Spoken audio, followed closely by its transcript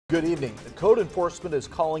Good evening. Code enforcement is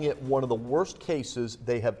calling it one of the worst cases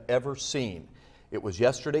they have ever seen. It was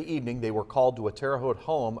yesterday evening they were called to a Terre Haute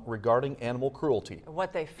home regarding animal cruelty.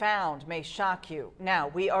 What they found may shock you. Now,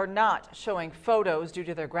 we are not showing photos due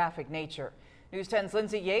to their graphic nature. News 10's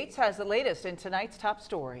Lindsay Yates has the latest in tonight's top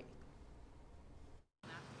story.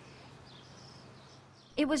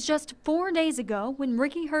 It was just 4 days ago when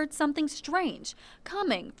Ricky heard something strange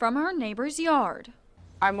coming from our neighbor's yard.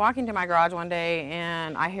 I'm walking to my garage one day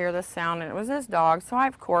and I hear this sound, and it was this dog. So I,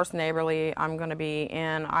 of course, neighborly, I'm going to be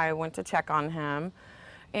in. I went to check on him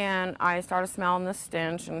and I started smelling the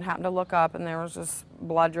stench and happened to look up, and there was just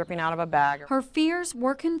blood dripping out of a bag. Her fears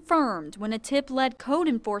were confirmed when a tip led code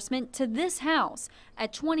enforcement to this house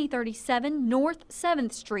at 2037 North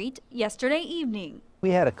 7th Street yesterday evening.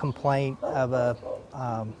 We had a complaint of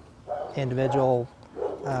a individual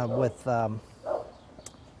with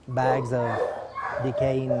bags of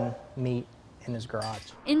decaying meat in his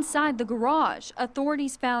garage. Inside the garage,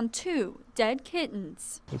 authorities found 2 dead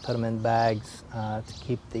kittens. He put them in bags to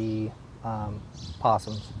keep the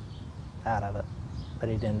possums out of it, but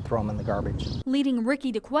he didn't throw them in the garbage. Leading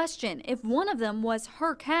Ricky to question if one of them was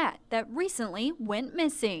her cat that recently went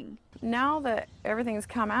missing. Now that everything's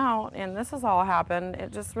come out and this has all happened,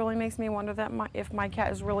 it just really makes me wonder that if my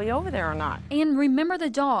cat is really over there or not. And remember the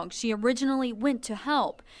dog she originally went to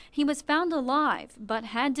help. He was found alive but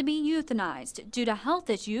had to be euthanized due to health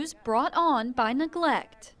issues brought on by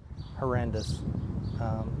neglect. Horrendous.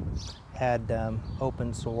 Had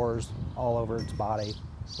open sores all over its body,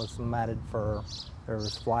 with some matted fur. There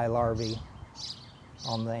was fly larvae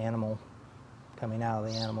on the animal, coming out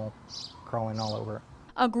of the animal, crawling all over it.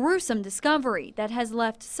 A gruesome discovery that has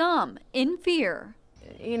left some in fear.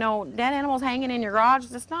 You know, dead animals hanging in your garage,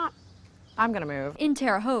 it's not, I'm gonna move. In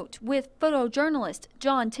Terre Haute with photojournalist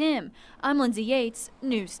John Tim, I'm Lindsay Yates,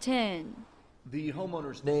 News 10. The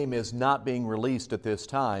homeowner's name is not being released at this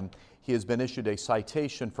time. He has been issued a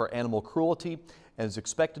citation for animal cruelty and is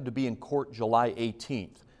expected to be in court July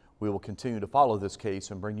 18th. We will continue to follow this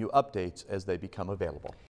case and bring you updates as they become available.